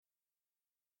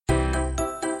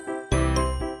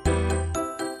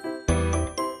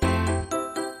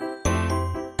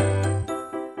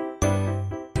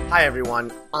Hi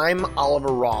everyone, I'm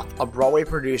Oliver Roth, a Broadway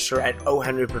producer at O.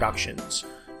 Henry Productions.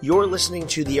 You're listening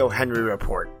to the O. Henry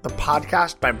Report, the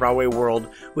podcast by Broadway World,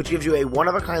 which gives you a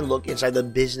one-of-a-kind look inside the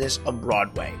business of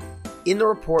Broadway. In the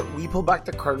report, we pull back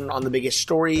the curtain on the biggest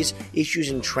stories, issues,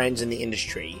 and trends in the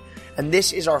industry. And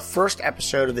this is our first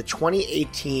episode of the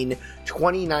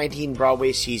 2018-2019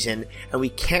 Broadway season, and we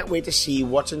can't wait to see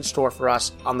what's in store for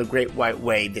us on the Great White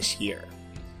Way this year.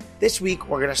 This week,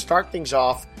 we're going to start things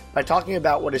off by talking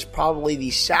about what is probably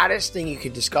the saddest thing you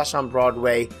could discuss on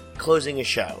Broadway, closing a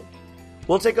show.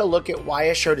 We'll take a look at why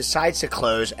a show decides to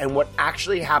close and what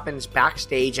actually happens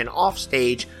backstage and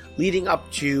offstage leading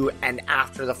up to and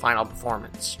after the final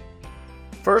performance.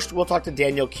 First, we'll talk to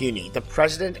Daniel Cuny, the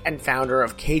president and founder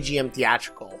of KGM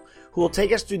Theatrical, who will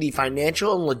take us through the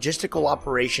financial and logistical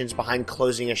operations behind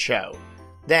closing a show.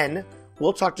 Then,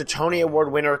 we'll talk to Tony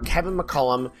Award winner Kevin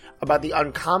McCollum about the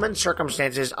uncommon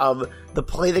circumstances of The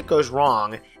Play That Goes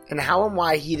Wrong and how and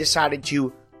why he decided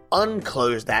to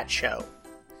unclose that show.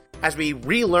 As we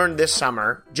relearned this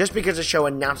summer, just because a show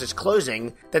announces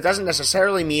closing, that doesn't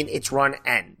necessarily mean its run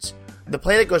ends. The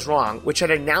Play That Goes Wrong, which had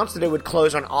announced that it would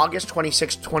close on August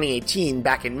 26, 2018,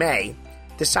 back in May,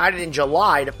 decided in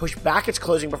July to push back its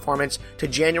closing performance to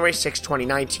January 6,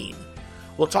 2019.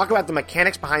 We'll talk about the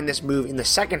mechanics behind this move in the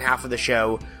second half of the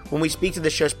show when we speak to the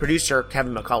show's producer,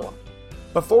 Kevin McCollum.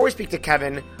 Before we speak to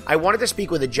Kevin, I wanted to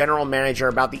speak with the general manager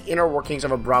about the inner workings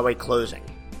of a Broadway closing.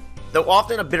 Though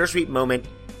often a bittersweet moment,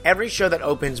 every show that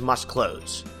opens must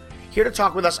close. Here to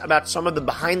talk with us about some of the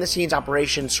behind-the-scenes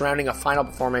operations surrounding a final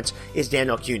performance is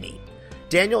Daniel Cuny.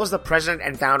 Daniel is the president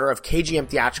and founder of KGM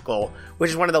Theatrical,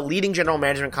 which is one of the leading general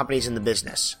management companies in the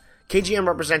business. KGM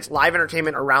represents live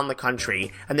entertainment around the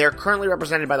country, and they are currently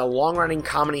represented by the long-running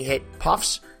comedy hit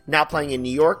Puffs, now playing in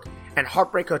New York, and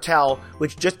Heartbreak Hotel,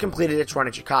 which just completed its run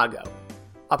in Chicago.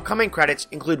 Upcoming credits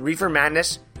include Reefer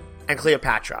Madness and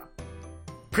Cleopatra.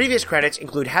 Previous credits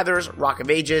include Heathers, Rock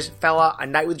of Ages, Fella, A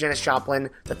Night with Janis Joplin,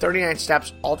 The 39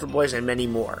 Steps, Altar Boys, and many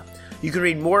more. You can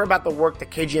read more about the work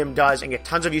that KGM does and get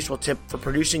tons of useful tips for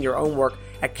producing your own work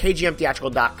at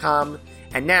kgmtheatrical.com.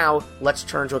 And now, let's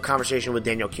turn to a conversation with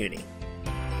Daniel Cuny.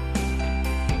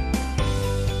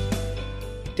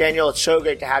 Daniel, it's so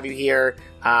great to have you here.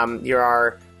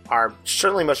 You're our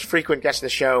certainly most frequent guest of the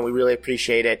show, and we really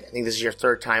appreciate it. I think this is your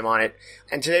third time on it.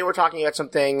 And today we're talking about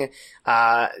something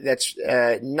that's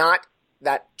not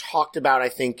that talked about, I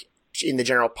think, in the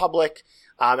general public.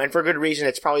 And for good reason.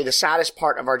 It's probably the saddest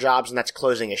part of our jobs, and that's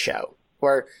closing a show.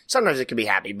 Where sometimes it can be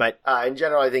happy, but in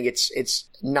general, I think it's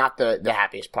not the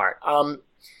happiest part.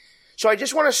 So I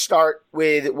just want to start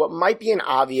with what might be an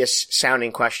obvious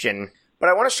sounding question, but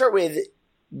I want to start with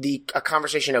a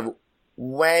conversation of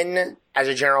when, as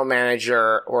a general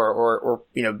manager or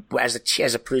you know, as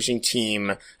a producing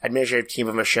team, administrative team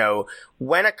of a show,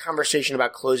 when a conversation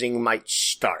about closing might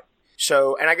start.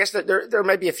 So, and I guess that there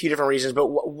might be a few different reasons, but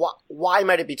why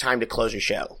might it be time to close a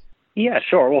show? Yeah,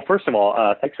 sure. Well, first of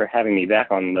all, thanks for having me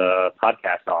back on the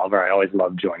podcast, Oliver. I always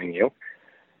love joining you.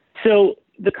 So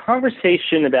the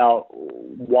conversation about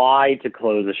why to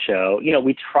close a show, you know,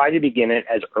 we try to begin it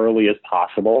as early as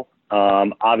possible.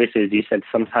 Obviously, as you said,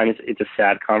 sometimes it's a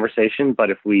sad conversation, but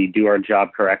if we do our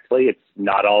job correctly, it's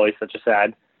not always such a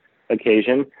sad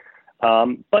occasion.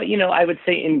 But, you know, I would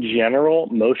say in general,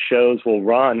 most shows will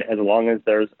run as long as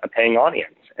there's a paying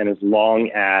audience and as long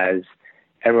as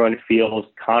everyone feels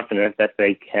confident that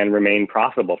they can remain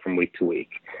profitable from week to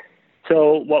week.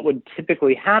 So what would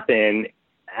typically happen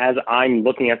as I'm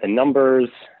looking at the numbers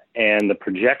and the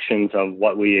projections of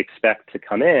what we expect to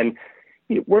come in,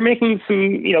 we're making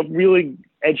some, you know, really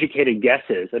educated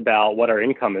guesses about what our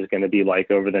income is going to be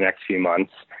like over the next few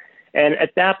months. And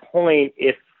at that point,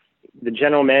 if the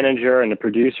general manager and the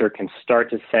producer can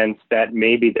start to sense that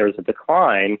maybe there's a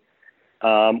decline,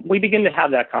 we begin to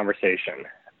have that conversation.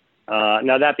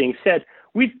 Now, that being said,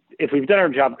 if we've done our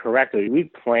job correctly,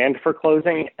 we've planned for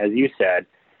closing, as you said,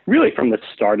 really from the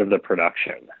start of the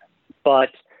production. But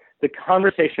the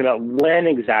conversation about when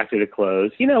exactly to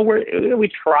close, you know,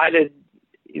 we try to,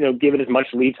 you know, give it as much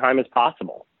lead time as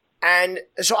possible. And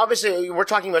so obviously we're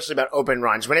talking mostly about open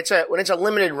runs. When it's a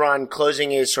limited run,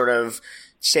 closing is sort of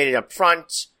stated up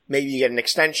front. Maybe you get an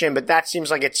extension, but that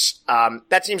seems like a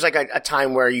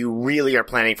time where you really are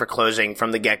planning for closing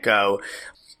from the get-go.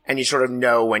 And you sort of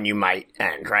know when you might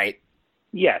end, right?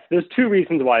 Yes. There's two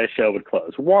reasons why a show would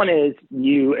close. One is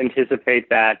you anticipate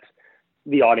that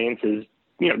the audience is,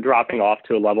 you know, dropping off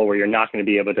to a level where you're not going to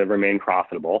be able to remain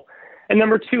profitable. And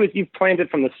number two is you've planned it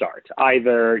from the start.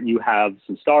 Either you have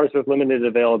some stars with limited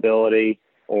availability,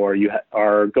 or you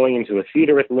are going into a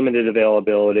theater with limited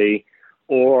availability,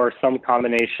 or some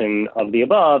combination of the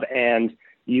above. And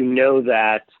you know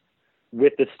that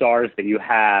with the stars that you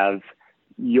have,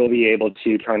 you'll be able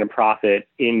to turn a profit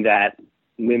in that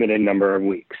limited number of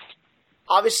weeks.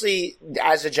 Obviously,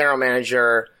 as a general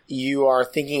manager, you are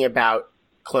thinking about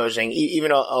closing,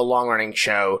 even a long-running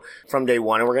show from day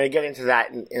one. And we're going to get into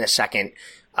that in a second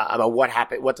about what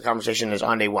happened, what the conversation is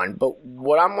on day one. But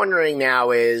what I'm wondering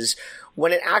now is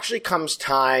when it actually comes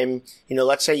time,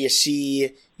 let's say you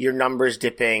see your numbers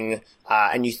dipping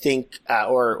and you think,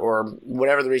 or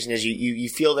whatever the reason is, you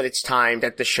feel that it's time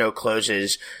that the show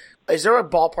closes. Is there a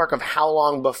ballpark of how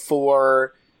long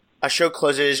before a show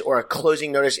closes or a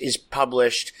closing notice is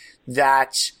published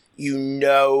that you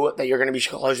know that you're going to be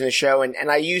closing the show? And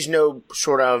I use no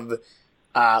sort of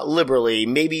liberally.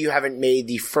 Maybe you haven't made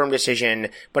the firm decision,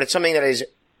 but it's something that is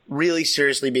really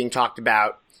seriously being talked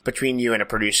about between you and a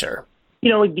producer.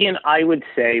 Again, I would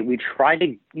say we try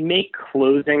to make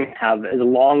closing have as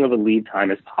long of a lead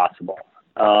time as possible.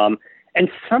 And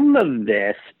some of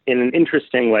this, in an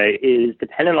interesting way, is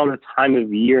dependent on the time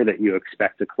of year that you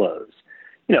expect to close.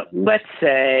 Let's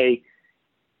say,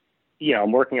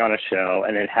 I'm working on a show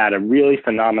and it had a really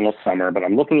phenomenal summer, but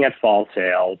I'm looking at fall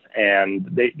sales and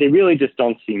they really just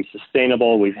don't seem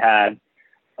sustainable. We've had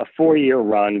a 4-year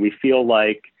run. We feel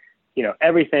like,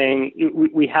 everything,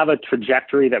 we have a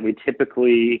trajectory that we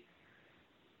typically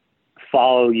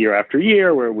follow year after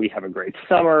year where we have a great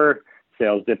summer,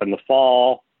 sales dip in the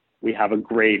fall, we have a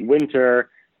great winter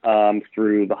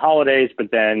through the holidays, but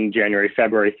then January,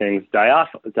 February, things die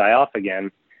off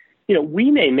again.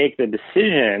 We may make the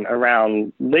decision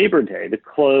around Labor Day to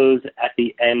close at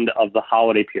the end of the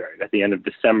holiday period, at the end of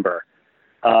December,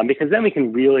 because then we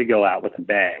can really go out with a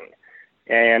bang.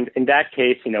 And in that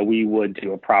case, we would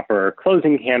do a proper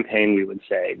closing campaign. We would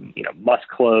say, must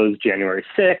close January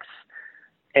 6th.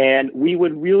 And we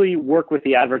would really work with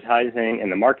the advertising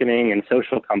and the marketing and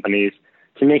social companies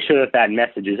to make sure that that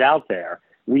message is out there.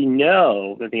 We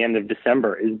know that the end of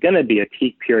December is going to be a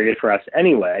peak period for us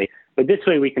anyway, but this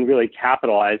way we can really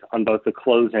capitalize on both the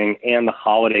closing and the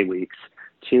holiday weeks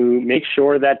to make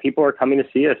sure that people are coming to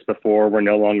see us before we're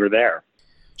no longer there.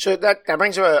 So that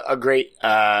brings up a great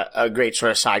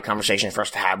sort of side conversation for us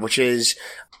to have, which is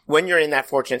when you're in that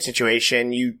fortunate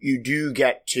situation, you do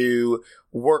get to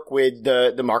work with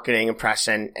the marketing and press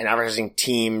and advertising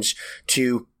teams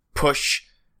to push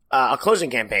a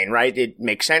closing campaign, right? It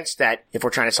makes sense that if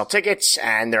we're trying to sell tickets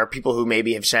and there are people who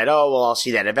maybe have said, oh, well, I'll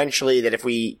see that eventually, that if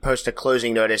we post a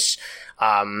closing notice,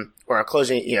 or a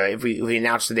closing, if we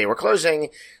announce the day we're closing,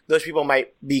 those people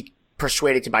might be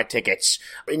persuaded to buy tickets.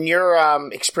 In your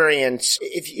experience,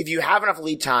 if you have enough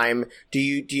lead time, do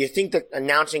you think that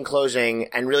announcing closing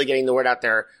and really getting the word out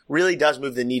there really does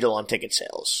move the needle on ticket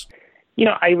sales?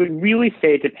 I would really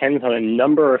say it depends on a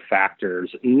number of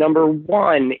factors. Number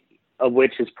one of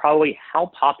which is probably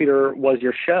how popular was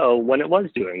your show when it was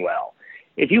doing well.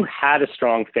 If you had a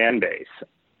strong fan base,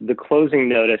 the closing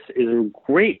notice is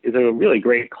a really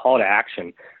great call to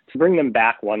action to bring them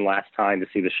back one last time to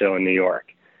see the show in New York.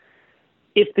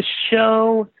 If the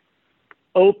show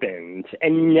opened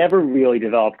and never really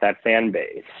developed that fan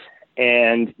base,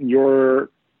 and you're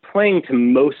playing to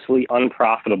mostly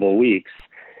unprofitable weeks,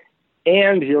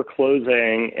 and you're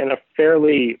closing in a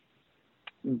fairly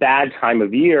bad time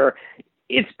of year,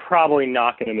 it's probably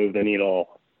not going to move the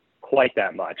needle quite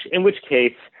that much. In which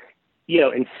case,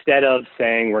 instead of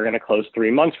saying we're going to close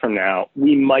 3 months from now,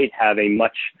 we might have a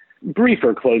much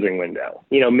briefer closing window.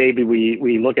 Maybe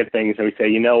we look at things and we say,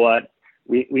 you know what,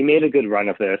 we made a good run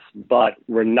of this, but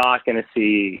we're not going to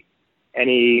see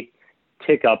any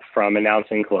tick up from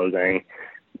announcing closing.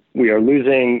 We are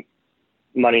losing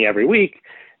money every week.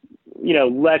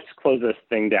 Let's close this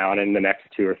thing down in the next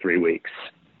 2 or 3 weeks.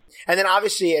 And then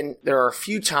obviously, and there are a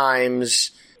few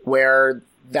times where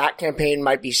that campaign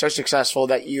might be so successful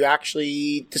that you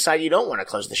actually decide you don't want to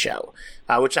close the show,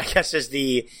 which I guess is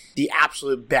the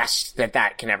absolute best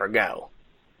that can ever go.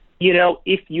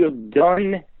 If you have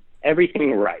done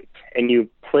everything right and you've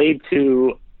played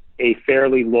to a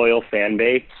fairly loyal fan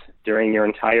base during your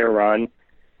entire run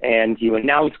and you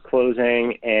announce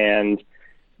closing, and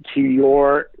to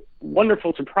your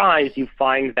wonderful surprise, you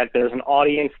find that there's an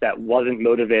audience that wasn't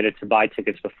motivated to buy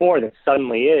tickets before that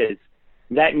suddenly is,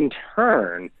 that in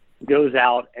turn goes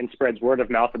out and spreads word of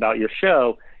mouth about your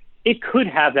show, it could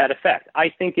have that effect. I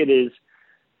think it is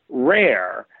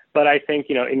rare, but I think,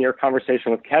 in your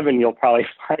conversation with Kevin, you'll probably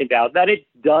find out that it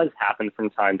does happen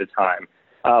from time to time,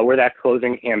 where that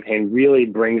closing campaign really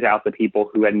brings out the people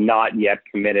who had not yet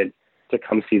committed to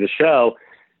come see the show,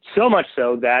 so much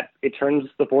so that it turns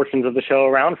the fortunes of the show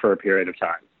around for a period of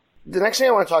time. The next thing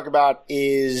I want to talk about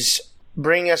is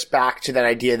bring us back to that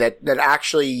idea that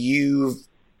actually you've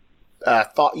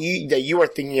thought that you were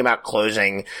thinking about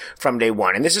closing from day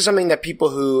one. And this is something that people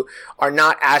who are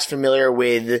not as familiar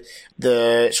with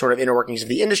the sort of inner workings of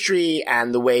the industry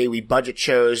and the way we budget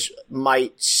shows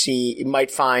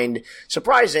might find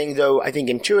surprising, though I think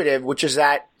intuitive, which is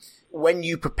that when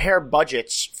you prepare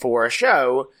budgets for a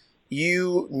show,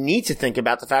 you need to think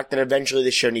about the fact that eventually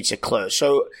the show needs to close.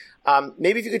 So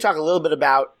maybe if you could talk a little bit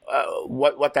about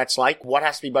what that's like, what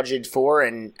has to be budgeted for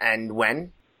and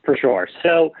when. For sure.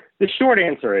 So the short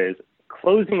answer is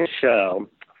closing a show,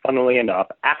 funnily enough,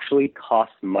 actually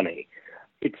costs money.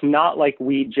 It's not like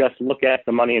we just look at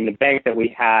the money in the bank that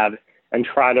we have and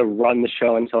try to run the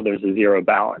show until there's a zero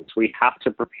balance. We have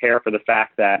to prepare for the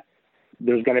fact that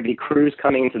there's going to be crews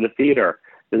coming into the theater.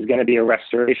 There's going to be a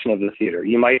restoration of the theater.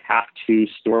 You might have to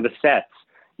store the sets.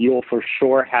 You'll for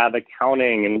sure have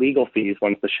accounting and legal fees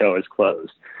once the show is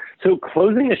closed. So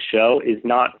closing a show is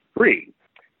not free.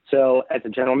 So as a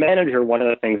general manager, one of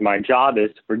the things my job is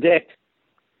to predict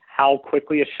how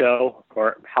quickly a show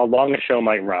or how long a show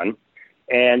might run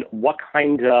and what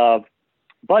kind of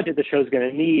budget the show is going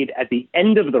to need at the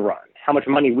end of the run, how much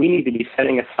money we need to be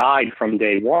setting aside from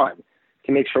day one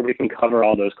to make sure we can cover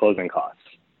all those closing costs.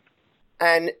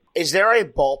 And is there a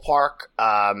ballpark,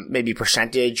 maybe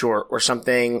percentage or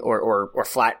something or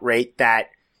flat rate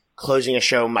that closing a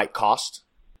show might cost?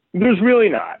 There's really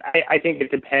not. I think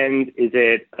it depends. Is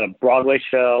it a Broadway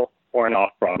show or an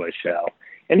off-Broadway show?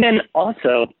 And then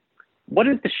also, what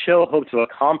does the show hope to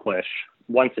accomplish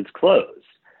once it's closed?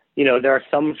 You know, there are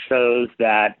some shows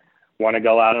that want to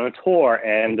go out on a tour,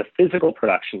 and the physical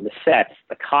production, the sets,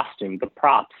 the costume, the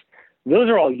props, those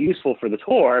are all useful for the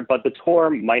tour, but the tour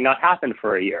might not happen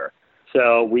for a year.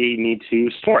 So we need to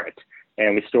store it.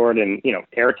 And we store it in,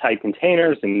 airtight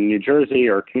containers in New Jersey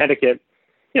or Connecticut.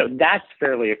 That's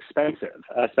fairly expensive,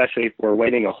 especially if we're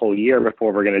waiting a whole year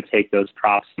before we're going to take those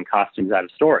props and costumes out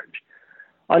of storage.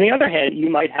 On the other hand, you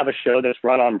might have a show that's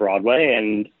run on Broadway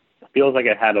and feels like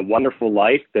it had a wonderful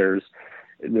life. There's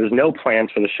no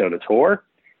plans for the show to tour.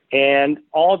 And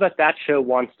all that show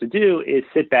wants to do is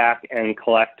sit back and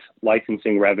collect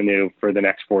licensing revenue for the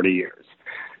next 40 years.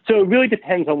 So it really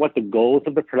depends on what the goals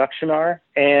of the production are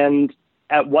and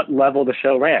at what level the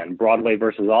show ran, Broadway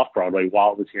versus off-Broadway,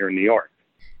 while it was here in New York.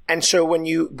 And so when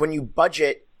you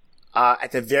budget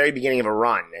at the very beginning of a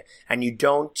run, and you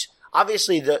don't,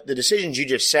 obviously the decisions you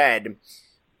just said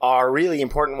are really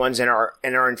important ones and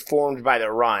are informed by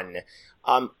the run.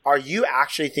 Are you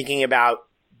actually thinking about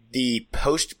the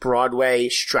post-Broadway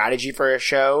strategy for a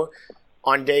show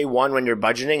on day one when you're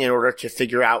budgeting in order to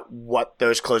figure out what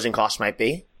those closing costs might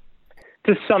be?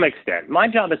 To some extent. My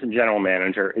job as a general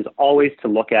manager is always to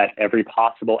look at every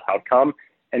possible outcome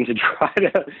and to try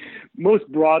to most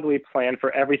broadly plan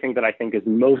for everything that I think is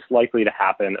most likely to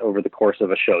happen over the course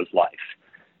of a show's life.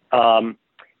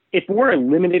 If we're a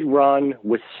limited run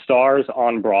with stars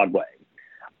on Broadway,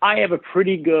 I have a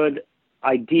pretty good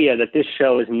idea that this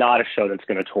show is not a show that's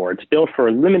going to tour. It's built for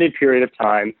a limited period of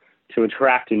time to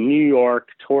attract a New York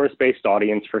tourist-based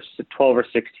audience for 12 or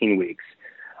 16 weeks.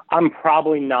 I'm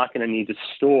probably not going to need to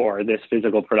store this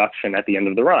physical production at the end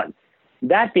of the run.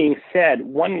 That being said,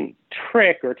 one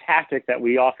trick or tactic that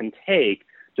we often take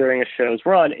during a show's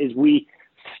run is we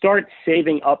start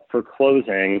saving up for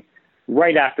closing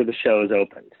right after the show is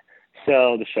opened.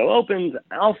 So the show opens,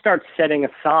 I'll start setting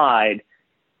aside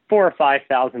 $4,000 or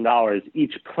 $5,000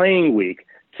 each playing week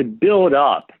to build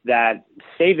up that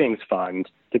savings fund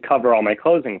to cover all my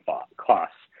closing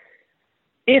costs.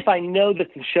 If I know that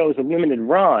the show is a limited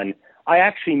run, I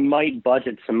actually might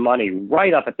budget some money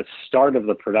right up at the start of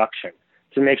the production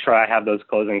to make sure I have those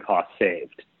closing costs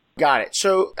saved. Got it.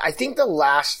 So I think the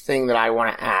last thing that I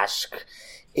want to ask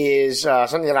is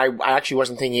something that I actually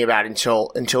wasn't thinking about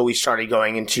until we started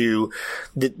going into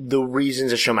the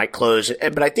reasons a show might close.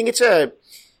 But I think it's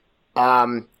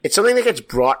something that gets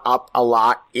brought up a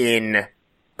lot in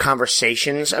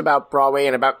conversations about Broadway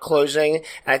and about closing. And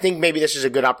I think maybe this is a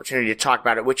good opportunity to talk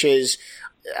about it, which is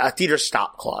a theater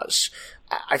stop clause.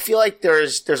 I feel like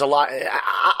there's a lot.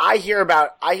 I hear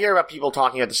about people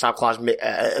talking about the stop clause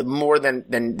more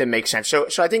than makes sense. So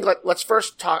I think let's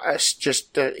first talk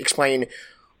explain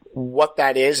what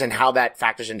that is and how that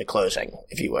factors into closing,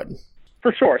 if you would.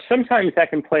 For sure. Sometimes that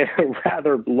can play a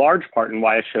rather large part in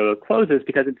why a show closes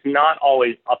because it's not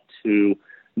always up to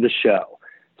the show.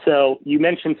 So you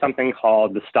mentioned something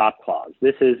called the stop clause.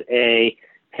 This is a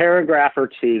paragraph or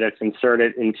two that's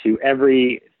inserted into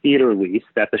every theater lease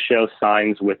that the show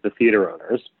signs with the theater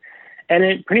owners. And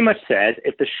it pretty much says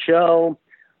if the show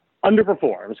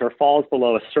underperforms or falls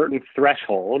below a certain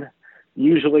threshold,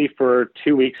 usually for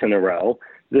 2 weeks in a row,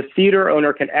 the theater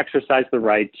owner can exercise the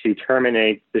right to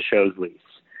terminate the show's lease.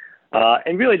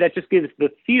 And really that just gives the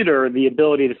theater the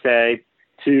ability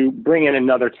to bring in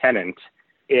another tenant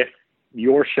if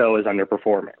your show is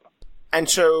underperforming. And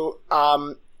so,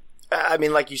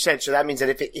 like you said, so that means that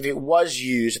if it was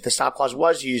used, if the stop clause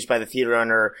was used by the theater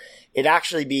owner, it'd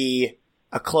actually be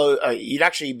you'd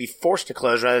actually be forced to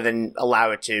close rather than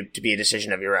allow it to be a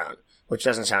decision of your own, which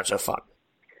doesn't sound so fun.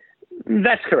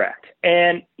 That's correct.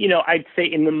 And, I'd say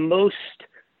in the most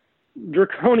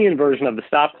draconian version of the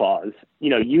stop clause,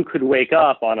 you could wake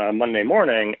up on a Monday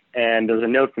morning and there's a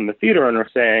note from the theater owner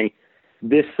saying,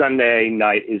 this Sunday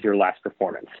night is your last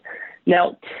performance.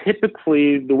 Now,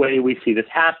 typically the way we see this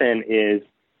happen is,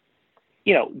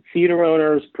 theater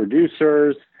owners,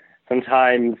 producers,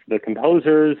 sometimes the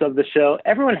composers of the show,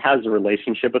 everyone has a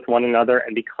relationship with one another.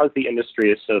 And because the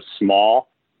industry is so small,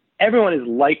 everyone is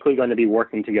likely going to be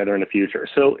working together in the future.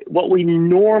 So what we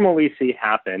normally see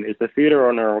happen is the theater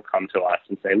owner will come to us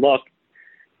and say, look,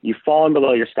 you've fallen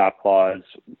below your stop clause.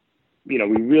 We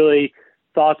really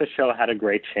thought the show had a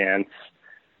great chance.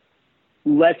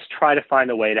 Let's try to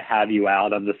find a way to have you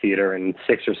out of the theater in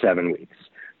 6 or 7 weeks.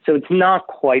 So it's not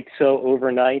quite so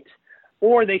overnight.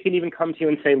 Or they can even come to you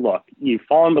and say, look, you've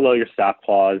fallen below your stop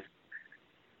clause.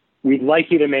 We'd like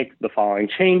you to make the following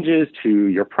changes to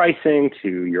your pricing,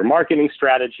 to your marketing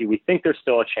strategy. We think there's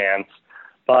still a chance.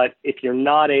 But if you're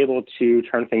not able to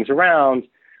turn things around,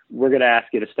 we're going to ask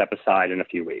you to step aside in a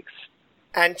few weeks.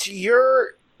 And to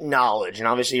your knowledge, and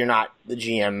obviously you're not the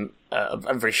GM of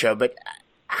every show, but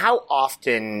how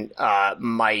often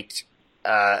might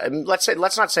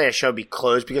let's not say a show be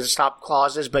closed because of stop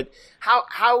clauses, but how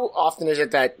often is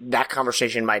it that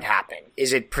conversation might happen?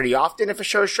 Is it pretty often if a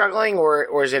show is struggling,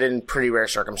 or is it in pretty rare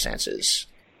circumstances?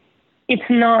 It's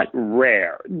not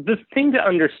rare. The thing to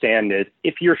understand is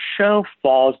if your show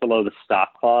falls below the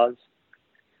stop clause,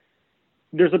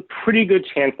 there's a pretty good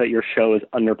chance that your show is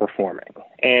underperforming.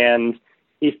 And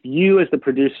if you as the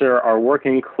producer are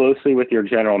working closely with your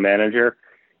general manager,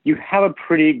 you have a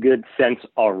pretty good sense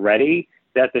already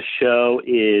that the show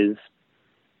is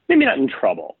maybe not in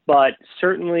trouble, but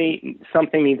certainly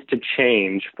something needs to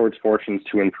change for its fortunes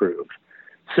to improve.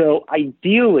 So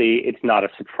ideally, it's not a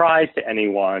surprise to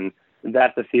anyone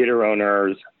that the theater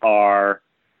owners are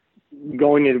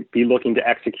going to be looking to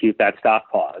execute that stop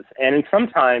clause. And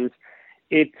sometimes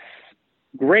it's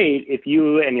great if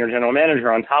you and your general manager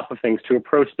are on top of things to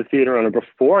approach the theater owner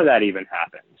before that even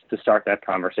happens to start that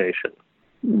conversation.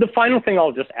 The final thing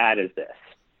I'll just add is this.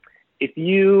 If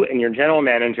you and your general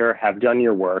manager have done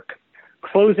your work,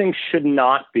 closing should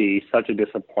not be such a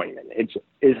disappointment. It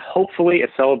is hopefully a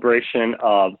celebration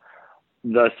of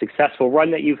the successful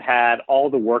run that you've had, all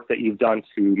the work that you've done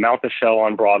to mount the show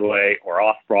on Broadway or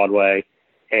off Broadway,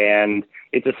 and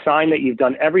it's a sign that you've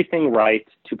done everything right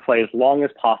to play as long as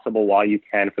possible while you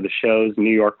can for the show's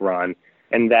New York run,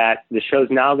 and that the show's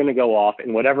now going to go off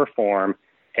in whatever form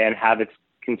and have its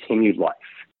continued life.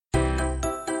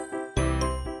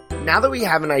 Now that we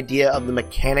have an idea of the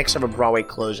mechanics of a Broadway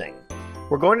closing,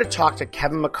 we're going to talk to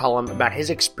Kevin McCollum about his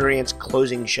experience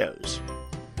closing shows.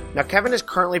 Now, Kevin is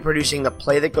currently producing The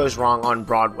Play That Goes Wrong on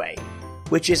Broadway,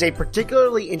 which is a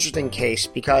particularly interesting case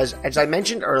because, as I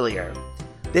mentioned earlier,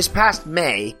 this past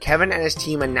May, Kevin and his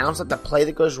team announced that The Play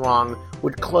That Goes Wrong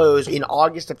would close in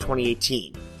August of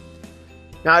 2018.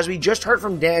 Now, as we just heard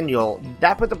from Daniel,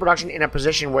 that put the production in a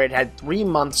position where it had 3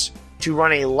 months to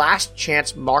run a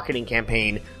last-chance marketing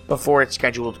campaign before its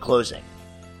scheduled closing.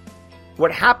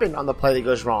 What happened on The Play That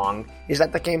Goes Wrong is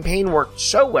that the campaign worked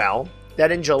so well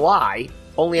that in July,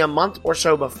 only a month or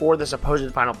so before the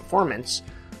supposed final performance,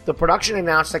 the production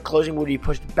announced that closing would be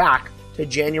pushed back to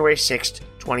January 6th,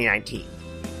 2019.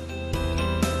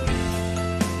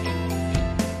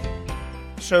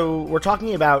 So we're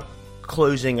talking about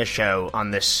closing a show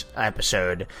on this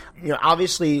episode.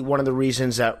 Obviously one of the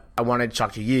reasons that I wanted to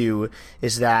talk to you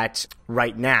is that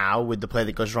right now with The Play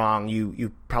That Goes Wrong,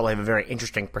 you probably have a very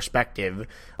interesting perspective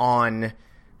on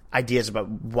ideas about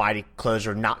why to close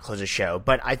or not close a show.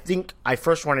 But I think I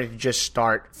first wanted to just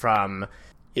start from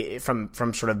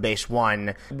sort of base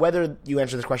one. Whether you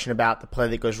answer this question about The Play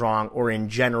That Goes Wrong or in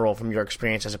general from your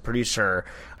experience as a producer,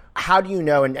 how do you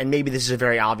know, and maybe this is a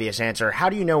very obvious answer, how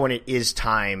do you know when it is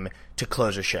time to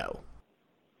close a show?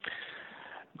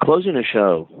 Closing a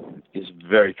show is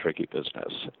very tricky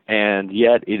business, and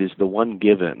yet it is the one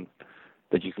given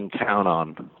that you can count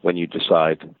on when you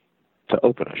decide to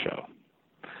open a show.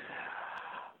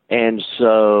 And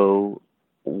so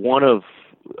one of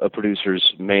a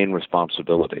producer's main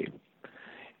responsibility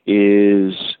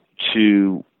is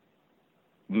to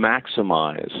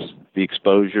maximize the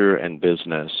exposure and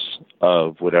business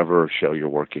of whatever show you're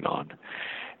working on.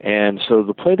 And so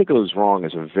The Play That Goes Wrong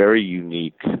is a very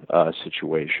unique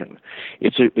situation.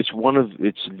 It's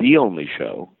the only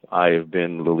show I have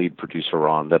been the lead producer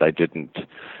on that I didn't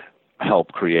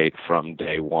help create from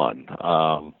day one.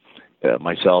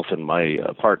 Myself and my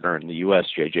partner in the U.S.,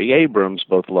 J.J. Abrams,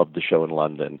 both loved the show in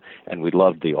London, and we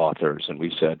loved the authors, and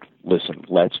we said, listen,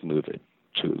 let's move it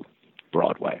to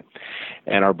Broadway.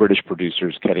 And our British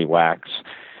producers, Kenny Wax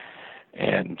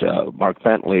and Mark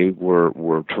Bentley,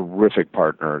 were terrific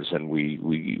partners, and we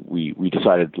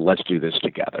decided, let's do this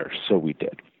together. So we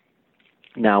did.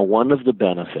 Now, one of the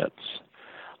benefits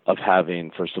of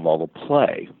having, first of all, the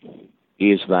play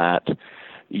is that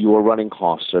your running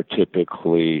costs are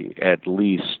typically at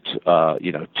least,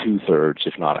 2/3,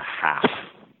 if not a half,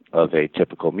 of a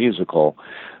typical musical,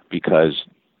 because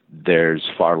there's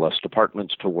far less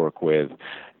departments to work with,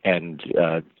 and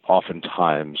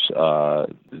oftentimes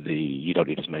you don't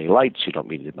need as many lights, you don't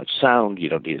need as much sound, you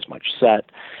don't need as much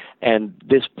set, and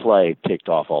this play ticked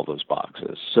off all those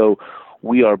boxes. So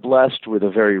we are blessed with a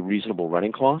very reasonable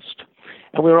running cost,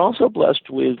 and we're also blessed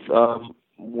with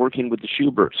working with the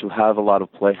Schuberts, who have a lot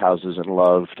of playhouses and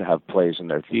love to have plays in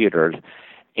their theaters,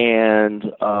 and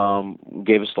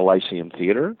gave us the Lyceum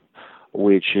Theater,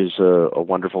 which is a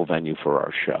wonderful venue for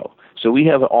our show. So we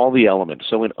have all the elements.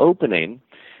 So in opening,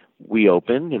 we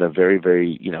opened in a very,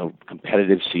 very,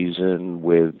 competitive season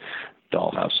with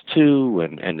Dollhouse 2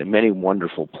 and many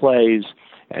wonderful plays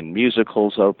and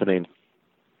musicals opening.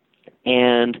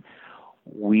 And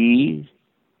we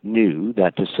knew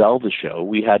that to sell the show,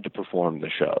 we had to perform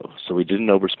the show. So we didn't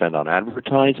overspend on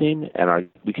advertising, and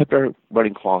we kept our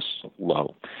running costs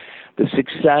low. The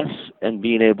success and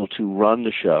being able to run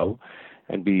the show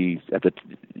and be at the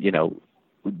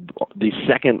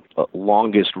second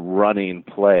longest running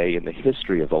play in the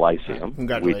history of the Lyceum,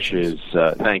 which is,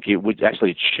 thank you, which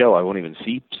actually show, I won't even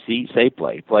say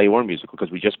play or musical, because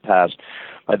we just passed,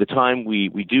 by the time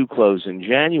we do close in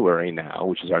January now,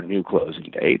 which is our new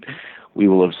closing date, we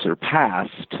will have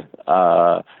surpassed,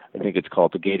 I think it's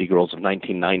called The Gaiety Girls of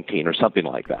 1919 or something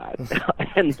like that.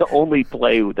 And the only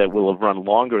play that will have run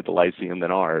longer at the Lyceum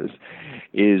than ours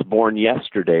is Born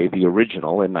Yesterday, the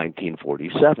original, in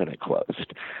 1947. It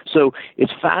closed. So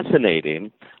it's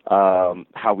fascinating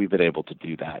how we've been able to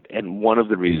do that. And one of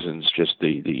the reasons, just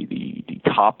the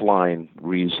top line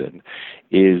reason,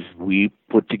 is we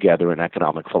put together an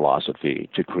economic philosophy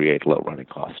to create low running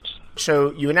costs.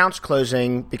 So you announced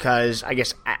closing because I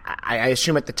guess I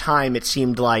assume at the time it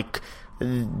seemed like,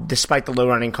 despite the low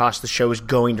running costs, the show was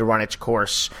going to run its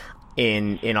course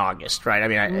in August, right? I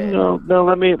mean, no.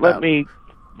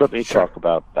 Let me talk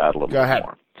about that a little bit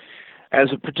more.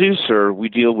 As a producer, we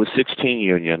deal with 16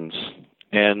 unions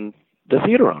and the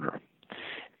theater owner,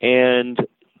 and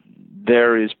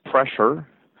there is pressure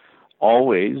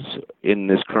always in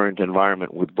this current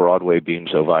environment, with Broadway being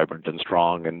so vibrant and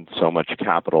strong and so much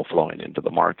capital flowing into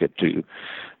the market to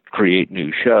create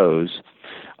new shows.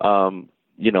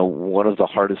 One of the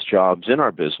hardest jobs in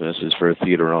our business is for a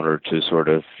theater owner to sort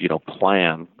of,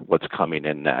 plan what's coming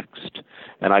in next.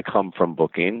 And I come from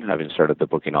booking, having started the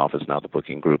booking office, now the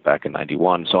booking group, back in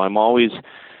 91. So I'm always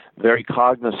very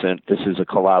cognizant this is a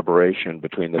collaboration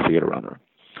between the theater owner.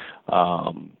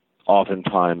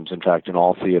 Oftentimes, in fact, in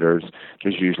all theaters,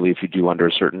 there's usually, if you do under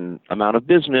a certain amount of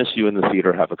business, you and the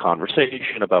theater have a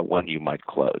conversation about when you might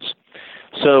close.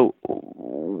 So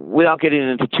without getting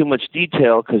into too much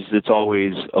detail, because it's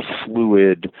always a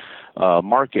fluid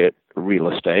market, real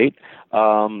estate,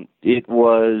 it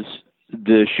was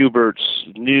the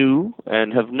Schuberts knew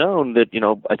and have known that,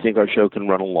 I think our show can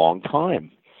run a long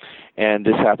time. And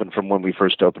this happened from when we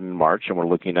first opened in March, and we're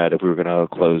looking at if we were going to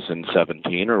close in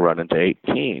 17 or run into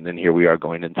 18, and here we are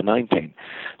going into 19.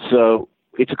 So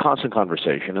it's a constant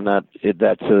conversation, and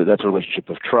that's a relationship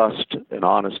of trust and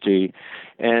honesty.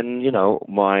 And,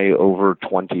 my over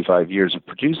 25 years of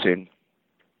producing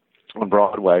on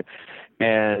Broadway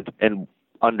and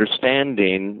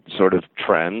understanding sort of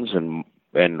trends and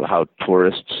how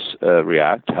tourists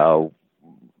react, how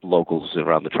locals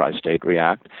around the tri-state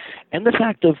react, and the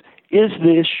fact of, is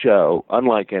this show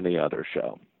unlike any other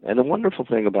show? And the wonderful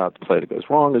thing about The Play That Goes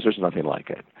Wrong is there's nothing like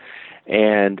it.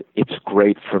 And it's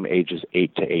great from ages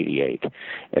 8 to 88.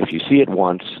 And if you see it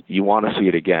once, you want to see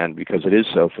it again, because it is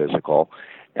so physical,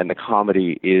 and the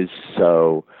comedy is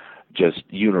so just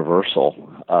universal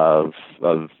of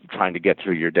trying to get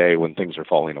through your day when things are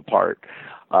falling apart.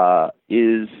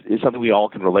 Is something we all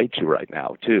can relate to right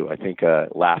now, too. I think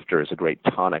laughter is a great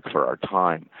tonic for our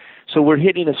time. So we're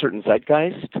hitting a certain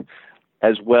zeitgeist,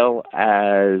 as well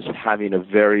as having a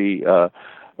very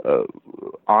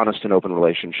honest and open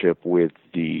relationship with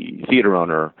the theater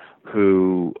owner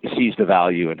who sees the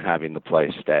value in having the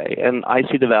play stay. And I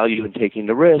see the value in taking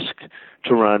the risk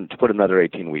to put another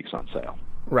 18 weeks on sale.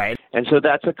 Right. And so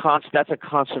that's a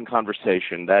constant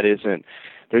conversation.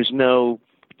 There's no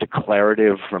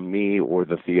declarative from me or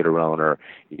the theater owner.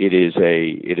 It is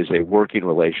a working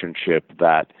relationship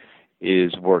that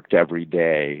is worked every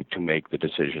day to make the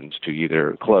decisions to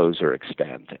either close or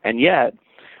extend. And yet,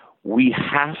 we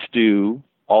have to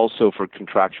also, for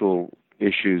contractual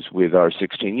issues with our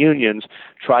 16 unions,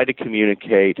 try to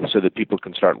communicate so that people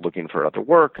can start looking for other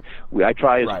work. I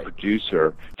try as a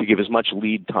producer to give as much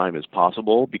lead time as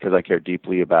possible because I care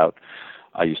deeply about.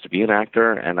 I used to be an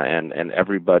actor, and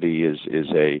everybody is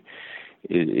a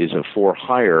for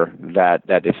hire that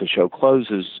if the show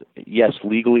closes, yes,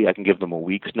 legally I can give them a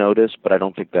week's notice, but I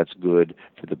don't think that's good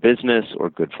for the business or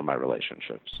good for my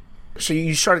relationships. So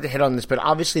you started to hit on this, but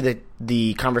obviously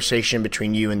the conversation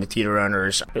between you and the theater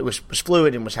owners, it was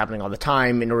fluid and was happening all the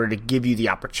time in order to give you the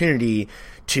opportunity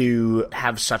to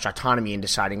have such autonomy in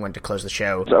deciding when to close the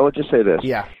show. So I would just say this.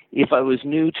 Yeah. If I was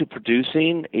new to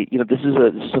producing, this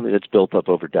is something that's built up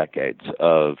over decades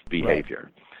of behavior.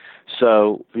 Right.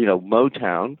 So,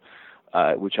 Motown,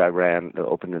 which I ran,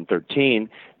 opened in 2013,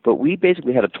 but we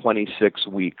basically had a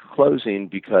 26-week closing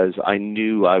because I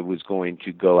knew I was going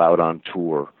to go out on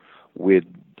tour with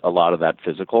a lot of that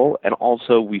physical. And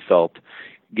also we felt,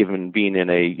 given being in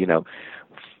a,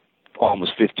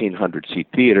 almost 1,500-seat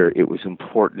theater, it was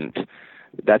important.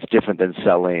 That's different than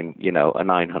selling, a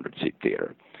 900-seat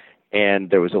theater. And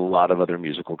there was a lot of other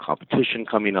musical competition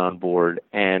coming on board,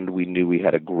 and we knew we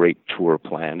had a great tour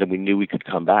planned, and we knew we could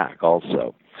come back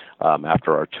also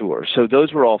after our tour. So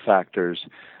those were all factors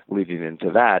leading into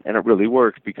that, and it really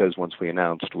worked because once we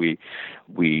announced, we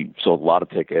sold a lot of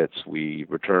tickets, we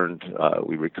returned,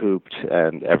 we recouped,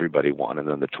 and everybody won, and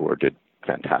then the tour did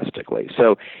fantastically.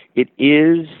 So it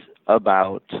is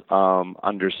about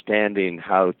understanding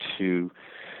how to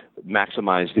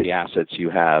maximize the assets you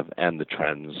have and the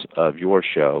trends of your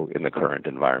show in the current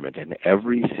environment. And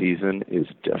every season is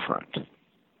different.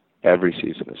 Every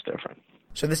season is different.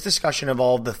 So this discussion of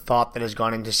all the thought that has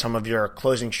gone into some of your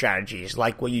closing strategies,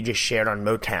 like what you just shared on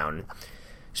Motown,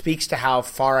 speaks to how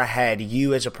far ahead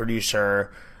you as a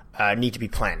producer need to be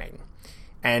planning.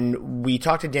 And we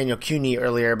talked to Daniel Cuney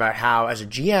earlier about how, as a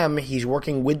GM, he's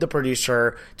working with the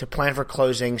producer to plan for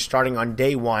closing starting on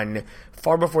day one,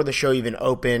 far before the show even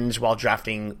opens, while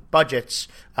drafting budgets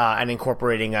and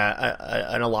incorporating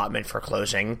an allotment for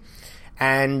closing.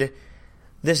 And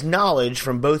this knowledge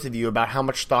from both of you about how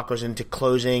much thought goes into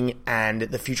closing and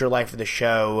the future life of the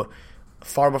show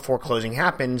far before closing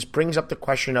happens brings up the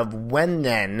question of when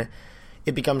then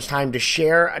it becomes time to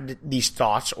share these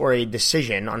thoughts or a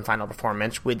decision on final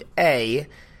performance with A,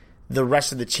 the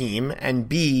rest of the team, and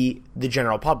B, the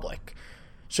general public.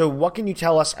 So what can you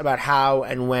tell us about how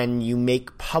and when you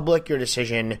make public your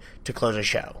decision to close a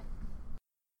show?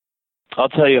 I'll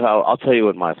tell you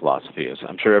what my philosophy is.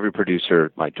 I'm sure every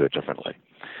producer might do it differently.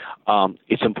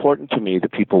 It's important to me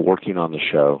that people working on the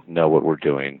show know what we're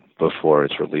doing before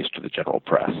it's released to the general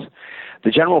press. The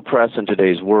general press in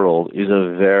today's world is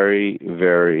a very,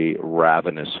 very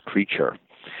ravenous creature.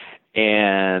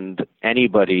 And any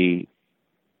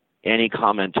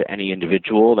comment to any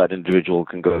individual, that individual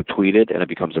can go tweet it and it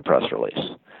becomes a press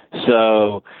release.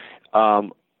 So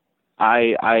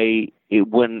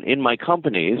when in my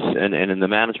companies and in the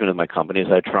management of my companies,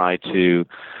 I try to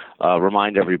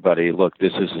remind everybody, look,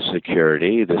 this is a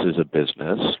security, this is a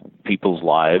business. People's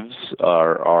lives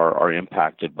are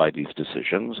impacted by these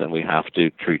decisions, and we have to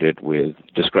treat it with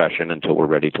discretion until we're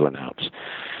ready to announce.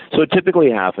 So it typically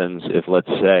happens if, let's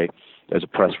say, there's a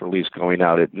press release going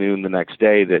out at noon the next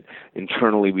day that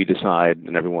internally we decide,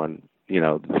 and everyone,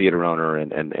 the theater owner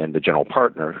and the general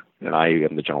partner, and I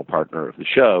am the general partner of the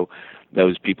show,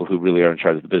 those people who really are in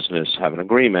charge of the business have an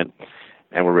agreement,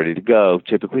 and we're ready to go.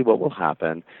 Typically what will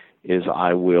happen is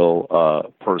I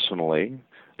will personally,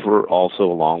 also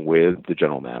along with the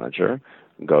general manager,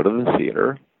 go to the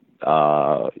theater,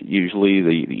 usually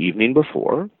the evening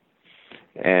before,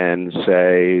 and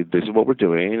say, this is what we're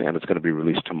doing, and it's going to be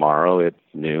released tomorrow at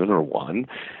noon or 1,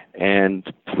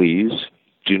 and please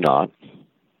do not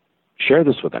share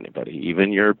this with anybody,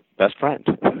 even your best friend,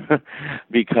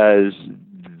 because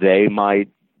they might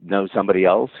know somebody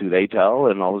else who they tell,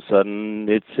 and all of a sudden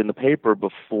it's in the paper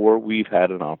before we've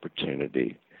had an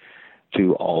opportunity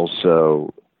to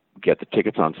also get the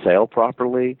tickets on sale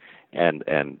properly and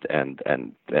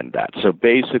that. So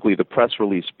basically the press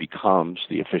release becomes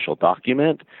the official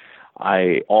document.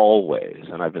 I always,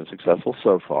 and I've been successful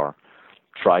so far,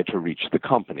 try to reach the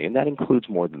company, and that includes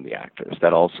more than the actors.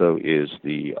 That also is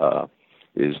the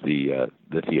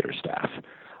theater staff.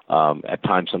 At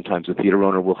times, sometimes the theater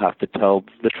owner will have to tell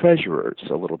the treasurers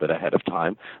a little bit ahead of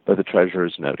time, but the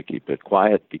treasurers know to keep it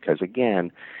quiet because,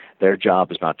 again, their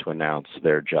job is not to announce.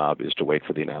 Their job is to wait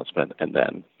for the announcement, and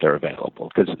then they're available.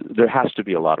 Because there has to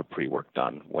be a lot of pre-work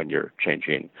done when you're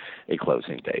changing a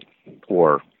closing date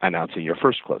or announcing your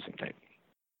first closing date.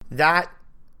 That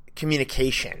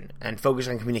communication and focus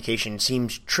on communication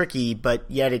seems tricky, but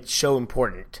yet it's so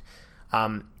important.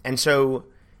 And so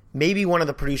maybe one of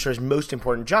the producer's most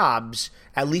important jobs,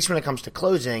 at least when it comes to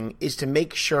closing, is to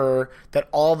make sure that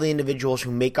all the individuals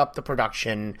who make up the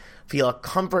production feel a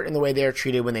comfort in the way they are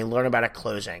treated when they learn about a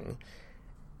closing,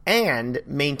 and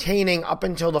maintaining up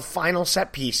until the final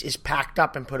set piece is packed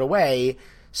up and put away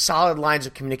solid lines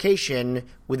of communication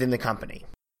within the company.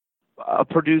 A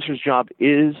producer's job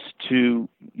is to,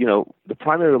 the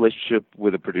primary relationship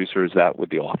with a producer is that with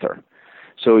the author.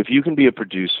 So if you can be a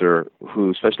producer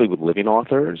who, especially with living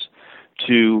authors,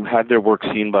 to have their work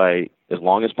seen by as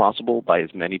long as possible, by as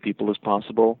many people as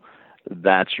possible,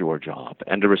 that's your job,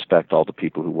 and to respect all the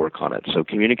people who work on it. So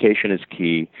communication is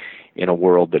key in a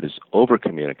world that is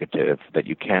over-communicative, that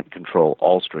you can't control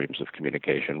all streams of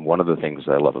communication. One of the things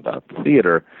I love about the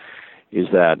theater is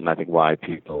that, and I think why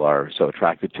people are so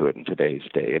attracted to it in today's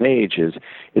day and age, is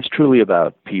it's truly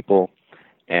about people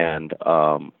and,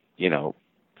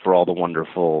 for all the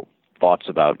wonderful thoughts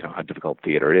about how difficult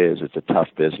theater is. It's a tough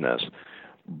business,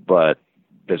 but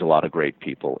there's a lot of great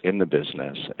people in the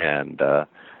business, and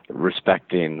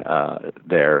respecting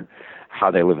how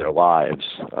they live their lives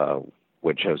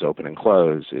when shows open and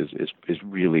close is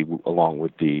really, along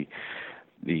with the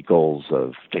goals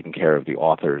of taking care of the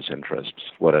author's interests,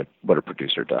 what a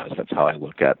producer does. That's how I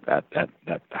look at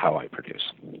how I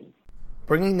produce.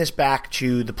 Bringing this back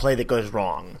to The Play That Goes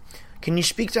Wrong, can you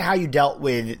speak to how you dealt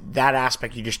with that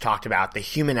aspect you just talked about, the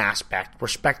human aspect,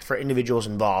 respect for individuals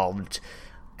involved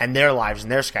and their lives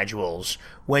and their schedules,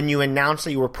 when you announced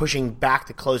that you were pushing back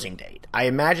the closing date? I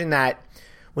imagine that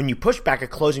when you push back a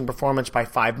closing performance by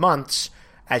 5 months,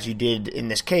 as you did in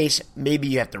this case, maybe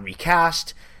you have to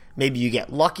recast, maybe you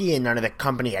get lucky and none of the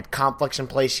company had conflicts in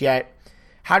place yet.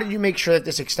 How did you make sure that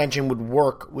this extension would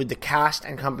work with the cast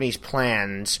and company's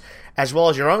plans, as well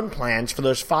as your own plans for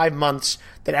those 5 months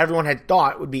that everyone had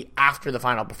thought would be after the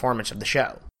final performance of the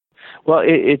show? Well,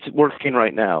 it's working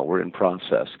right now. We're in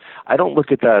process. I don't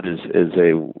look at that as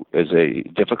a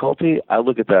difficulty. I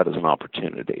look at that as an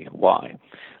opportunity. Why?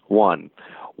 One,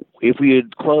 if we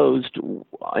had closed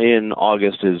in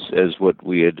August as what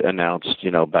we had announced,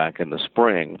 back in the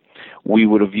spring, we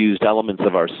would have used elements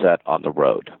of our set on the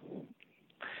road.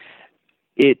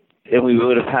 And we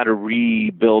would have had to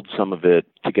rebuild some of it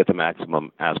to get the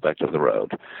maximum aspect of the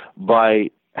road.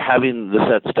 By having the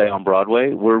set stay on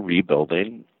Broadway, we're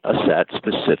rebuilding a set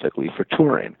specifically for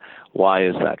touring. Why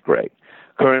is that great?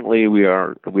 Currently, we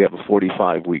have a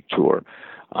 45-week tour.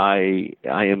 I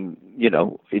am,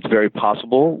 it's very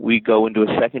possible we go into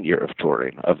a second year of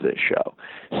touring of this show.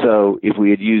 So if we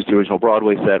had used the original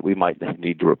Broadway set, we might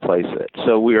need to replace it.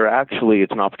 So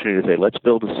it's an opportunity to say, let's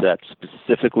build a set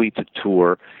specifically to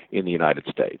tour in the United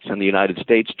States. And the United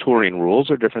States touring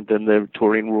rules are different than the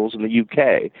touring rules in the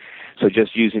UK. So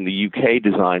just using the UK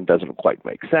design doesn't quite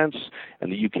make sense,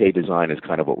 and the UK design is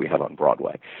kind of what we have on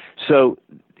Broadway. So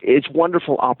it's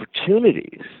wonderful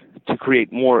opportunities to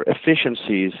create more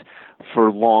efficiencies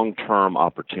for long-term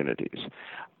opportunities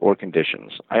or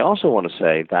conditions. I also want to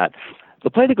say that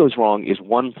The Play That Goes Wrong is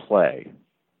one play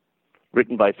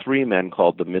written by 3 men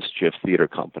called the Mischief Theater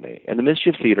Company. And the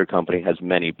Mischief Theater Company has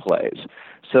many plays.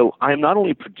 So I am not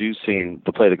only producing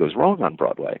The Play That Goes Wrong on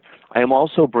Broadway, I am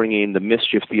also bringing the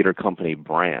Mischief Theater Company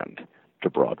brand to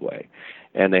Broadway.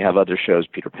 And they have other shows.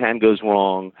 Peter Pan Goes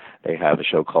Wrong. They have a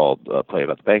show called Play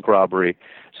About the Bank Robbery.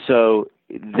 So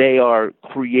they are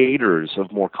creators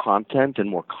of more content and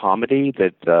more comedy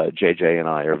that JJ and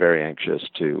I are very anxious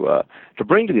to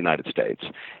bring to the United States.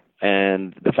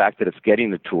 And the fact that it's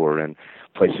getting the tour in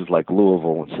places like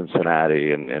Louisville and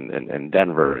Cincinnati and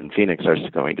Denver and Phoenix are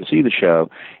going to see the show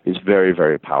is very,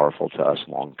 very powerful to us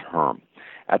long term.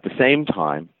 At the same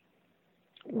time,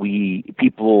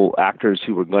 actors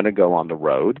who were going to go on the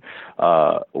road,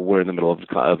 were in the middle of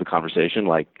the conversation,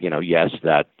 like, yes,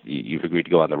 that you've agreed to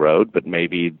go on the road, but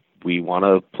maybe we want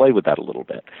to play with that a little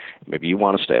bit. Maybe you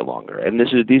want to stay longer. And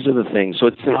these are the things. So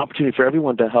it's an opportunity for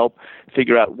everyone to help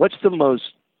figure out what's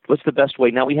the best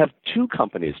way. Now we have 2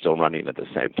 companies still running at the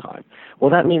same time.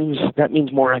 Well, that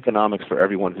means more economics for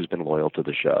everyone who's been loyal to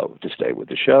the show to stay with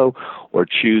the show or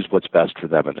choose what's best for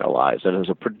them in their lives. And as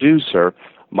a producer,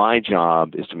 My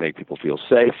job is to make people feel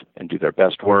safe and do their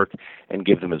best work and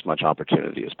give them as much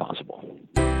opportunity as possible.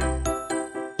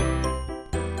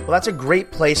 Well, that's a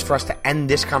great place for us to end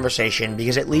this conversation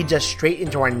because it leads us straight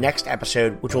into our next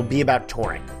episode, which will be about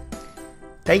touring.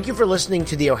 Thank you for listening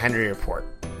to the O. Henry Report.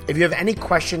 If you have any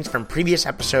questions from previous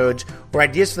episodes or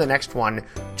ideas for the next one,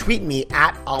 tweet me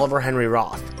at Oliver Henry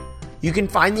Roth. You can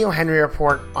find the O. Henry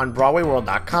Report on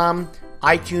BroadwayWorld.com,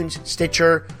 iTunes,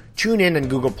 Stitcher, TuneIn, and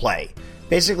Google Play.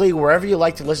 Basically, wherever you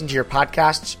like to listen to your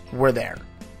podcasts, we're there.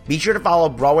 Be sure to follow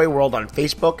Broadway World on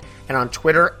Facebook and on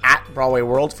Twitter at Broadway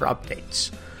World for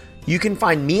updates. You can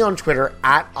find me on Twitter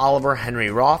at Oliver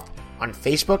Henry Roth, on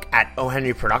Facebook at O.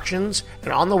 Henry Productions,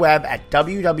 and on the web at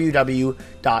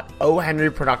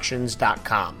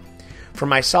www.ohenryproductions.com. For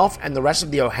myself and the rest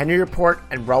of the O. Henry Report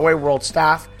and Broadway World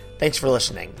staff, thanks for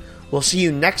listening. We'll see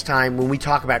you next time when we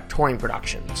talk about touring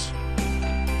productions.